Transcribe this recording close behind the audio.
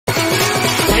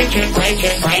Hi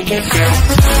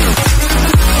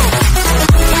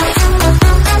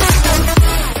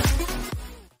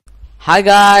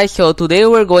guys, so today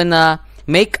we're gonna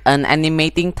make an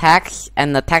animating text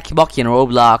and a text box in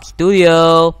Roblox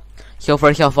Studio. So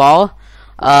first of all,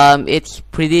 it's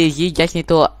pretty easy. Just need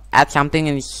to add something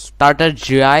in starter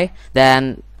GUI,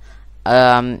 then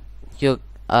you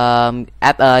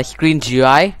add a screen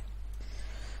GUI.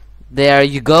 There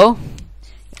you go.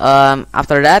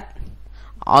 After that,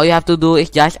 all you have to do is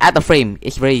just add a frame.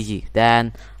 It's very easy.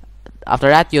 Then after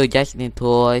that, you just need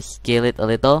to scale it a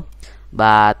little,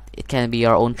 but it can be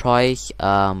your own choice,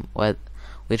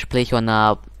 which place you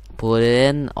wanna put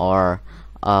it in, or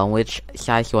which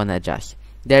size you wanna adjust.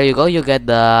 There you go, you get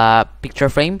the picture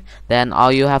frame. Then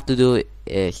all you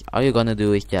gonna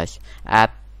do is just add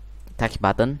text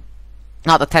button,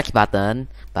 not a text button,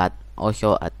 but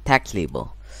also a text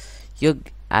label. You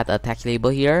add a text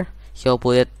label here, so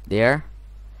put it there.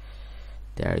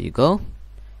 There you go.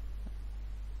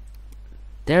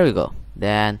 There we go.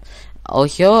 Then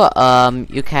also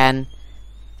you can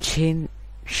change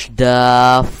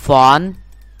the font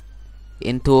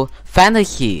into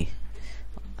fantasy.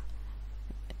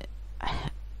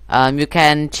 You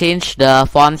can change the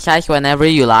font size whenever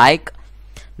you like.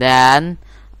 Then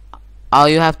all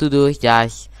you have to do is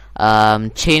just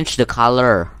change the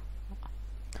color.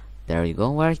 There you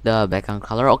go. Where's the background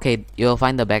color? Okay, you'll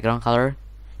find the background color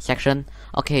section.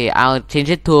 Okay, I'll change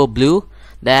it to blue.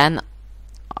 Then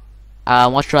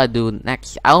what should I do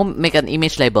next? I'll make an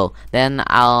image label. Then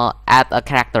I'll add a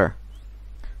character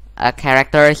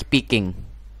speaking.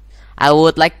 I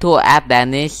would like to add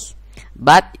Danish,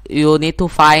 but you need to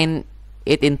find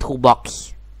it in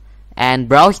toolbox and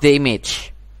browse the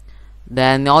image.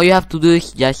 Then all you have to do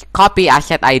is just copy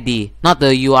asset ID, not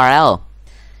the URL.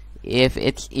 If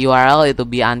it's URL, it will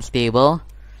be unstable.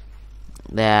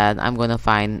 Then I'm gonna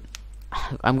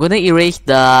erase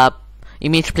the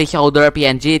image placeholder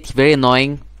PNG. It's very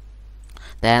annoying.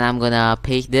 Then I'm gonna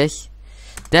paste this.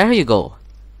 There you go.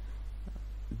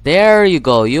 There you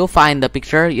go. You find the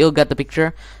picture. You'll get the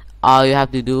picture. All you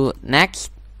have to do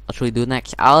next. What should we do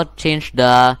next? I'll change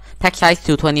the text size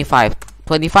to 25.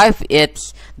 25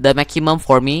 it's the maximum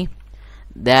for me.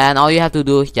 Then all you have to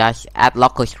do is just add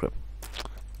local script.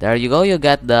 There you go. You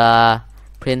get the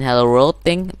print hello world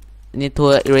thing. You need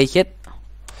to erase it.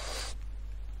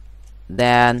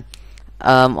 Then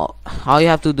all you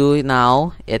have to do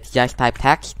now is just type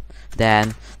text.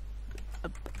 Then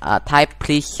type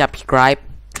please subscribe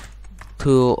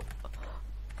to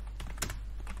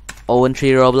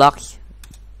Owen3 Roblox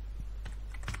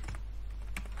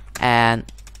and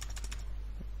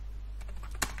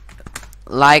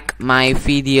like my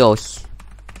videos.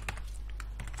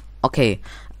 Okay,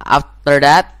 after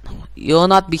that you'll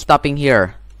not be stopping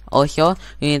here. Also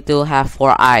you need to have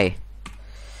for I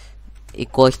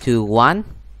equals to 1,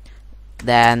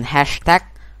 then hashtag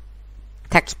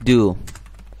text do.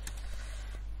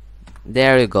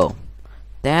 There you go.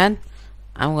 Then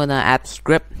I'm gonna add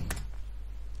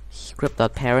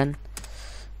script.parent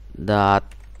dot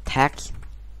text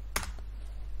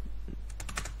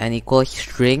and equals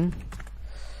string.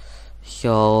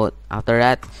 So after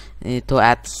that you need to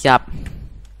add sub,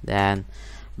 then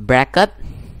bracket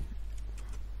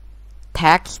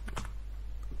text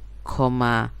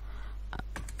comma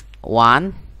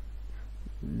 1,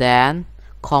 then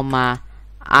comma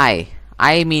I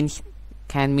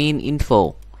can mean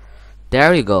info.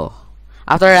 There you go.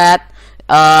 After that,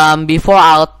 before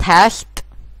I'll test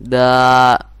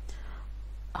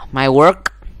my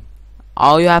work,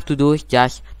 all you have to do is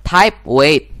just type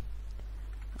wait.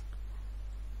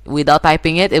 Without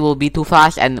typing it, it will be too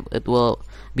fast and it will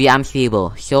be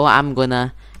unstable. So I'm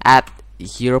gonna add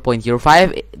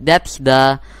 0.05. That's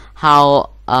the how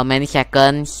many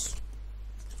seconds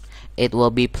it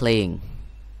will be playing.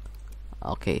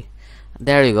 Okay,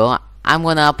 there you go. I'm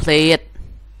gonna play it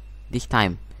this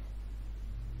time.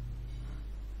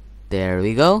 There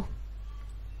we go.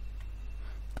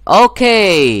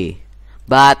 Okay,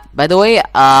 but by the way,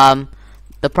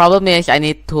 the problem is I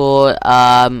need to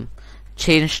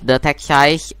change the text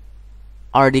size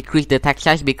or decrease the text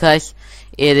size because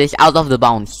it is out of the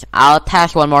bounds. I'll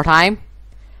test one more time.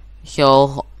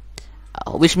 So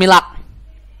wish me luck.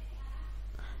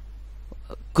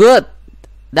 Good,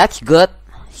 that's good.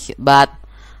 But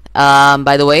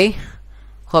by the way,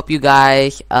 hope you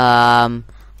guys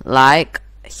like,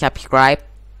 subscribe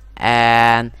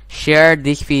and share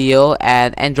this video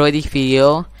and enjoy this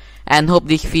video, and hope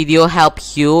this video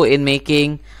helps you in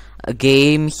making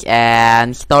games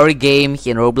and story games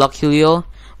in Roblox Studio.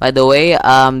 By the way,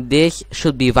 this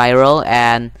should be viral,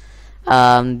 and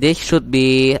this should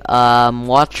be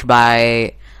watched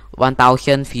by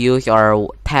 1,000 views or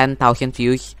 10,000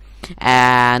 views,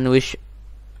 and wish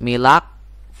me luck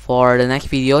for the next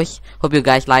videos. Hope you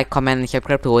guys like, comment, and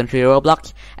subscribe to Owen Tree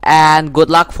Roblox, and good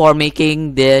luck for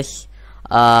making this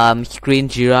screen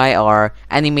GUI or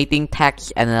animating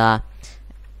text and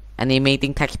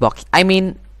animating text box. I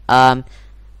mean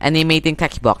animating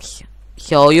text box.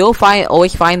 So you'll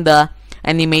always find the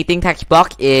animating text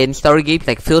box in story games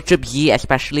like Field Trip Z,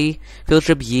 especially Field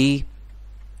Trip Z.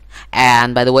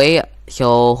 And by the way,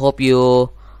 so hope you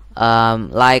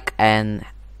like and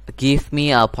give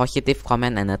me a positive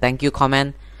comment and a thank you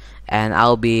comment, and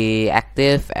I'll be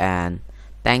active. And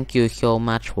thank you so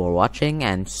much for watching,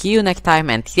 and see you next time,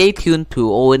 and stay tuned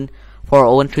to Owen for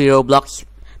Owen Tree Roblox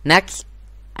next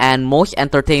and most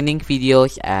entertaining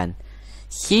videos, and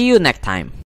see you next time.